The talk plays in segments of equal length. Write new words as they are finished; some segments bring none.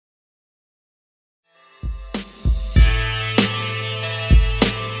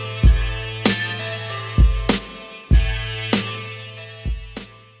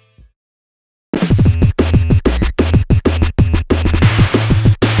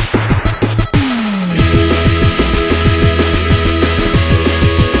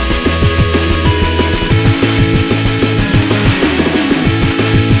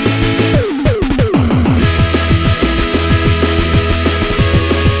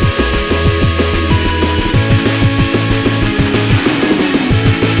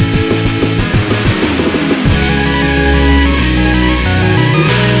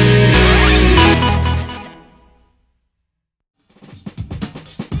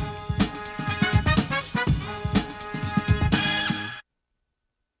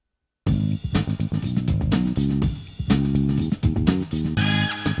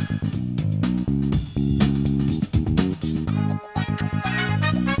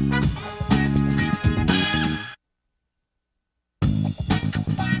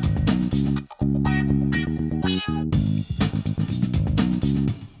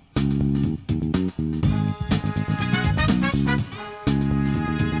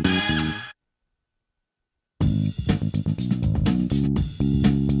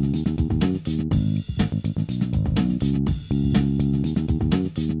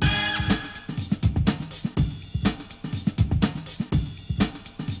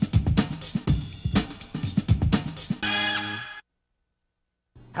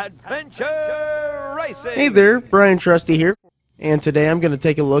Adventure Racing! Hey there, Bryan Trusty here, and today I'm going to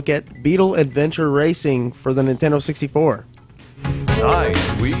take a look at Beetle Adventure Racing for the Nintendo 64.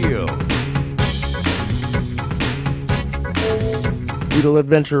 Nice wheel! Beetle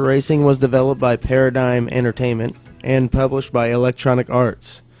Adventure Racing was developed by Paradigm Entertainment and published by Electronic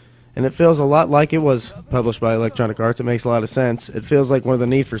Arts. And it feels a lot like it was published by Electronic Arts. It makes a lot of sense. It feels like one of the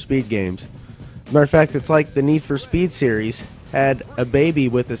Need for Speed games. Matter of fact, it's like the Need for Speed series had a baby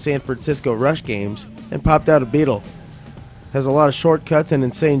with the San Francisco Rush games and popped out a Beetle. Has a lot of shortcuts and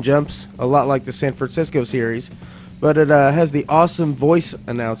insane jumps, a lot like the San Francisco series, but it has the awesome voice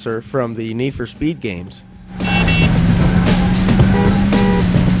announcer from the Need for Speed games.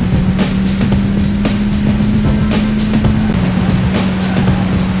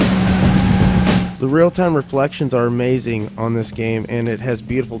 The real-time reflections are amazing on this game, and it has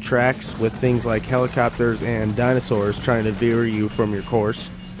beautiful tracks with things like helicopters and dinosaurs trying to veer you from your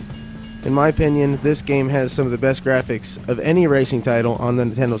course. In my opinion, this game has some of the best graphics of any racing title on the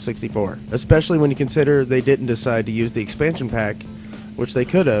Nintendo 64, especially when you consider they didn't decide to use the expansion pack, which they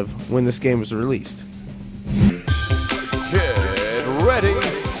could have when this game was released. Get ready! 3,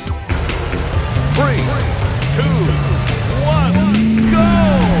 2, 1,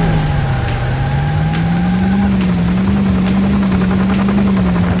 go!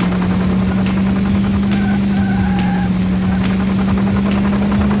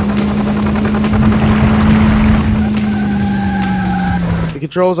 The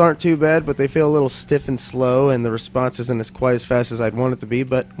controls aren't too bad, but they feel a little stiff and slow, and the response isn't as quite as fast as I'd want it to be,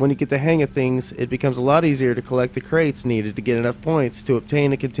 but when you get the hang of things, it becomes a lot easier to collect the crates needed to get enough points to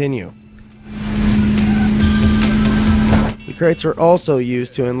obtain a continue. The crates are also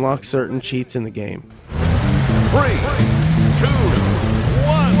used to unlock certain cheats in the game. 3, 2,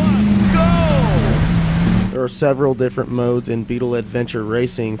 1, go! There are several different modes in Beetle Adventure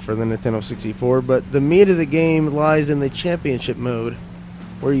Racing for the Nintendo 64, but the meat of the game lies in the championship mode,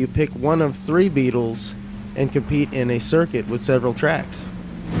 where you pick one of 3 Beetles and compete in a circuit with several tracks.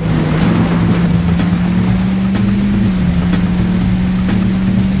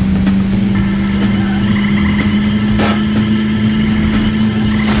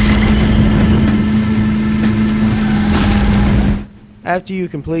 After you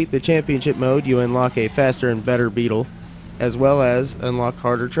complete the championship mode, you unlock a faster and better Beetle, as well as unlock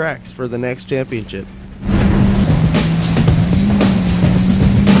harder tracks for the next championship.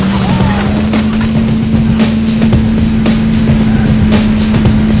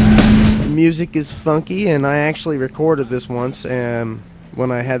 Music is funky, and I actually recorded this once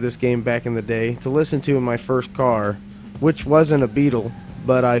when I had this game back in the day to listen to in my first car, which wasn't a Beetle,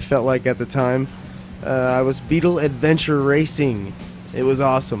 but I felt like at the time I was Beetle Adventure Racing. It was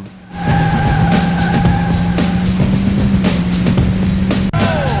awesome.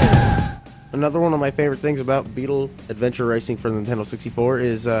 Another one of my favorite things about Beetle Adventure Racing for the Nintendo 64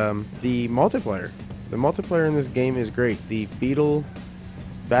 is the multiplayer. The multiplayer in this game is great. The Beetle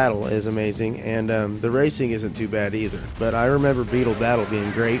Battle is amazing, and the racing isn't too bad either. But I remember Beetle Battle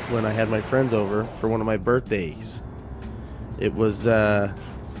being great when I had my friends over for one of my birthdays. It was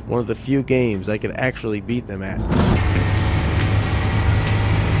one of the few games I could actually beat them at.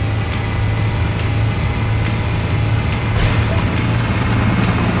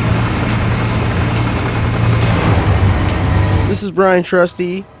 This is Bryan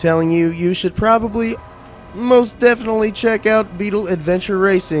Trusty telling you you should probably most definitely check out Beetle Adventure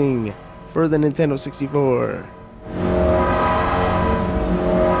Racing for the Nintendo 64.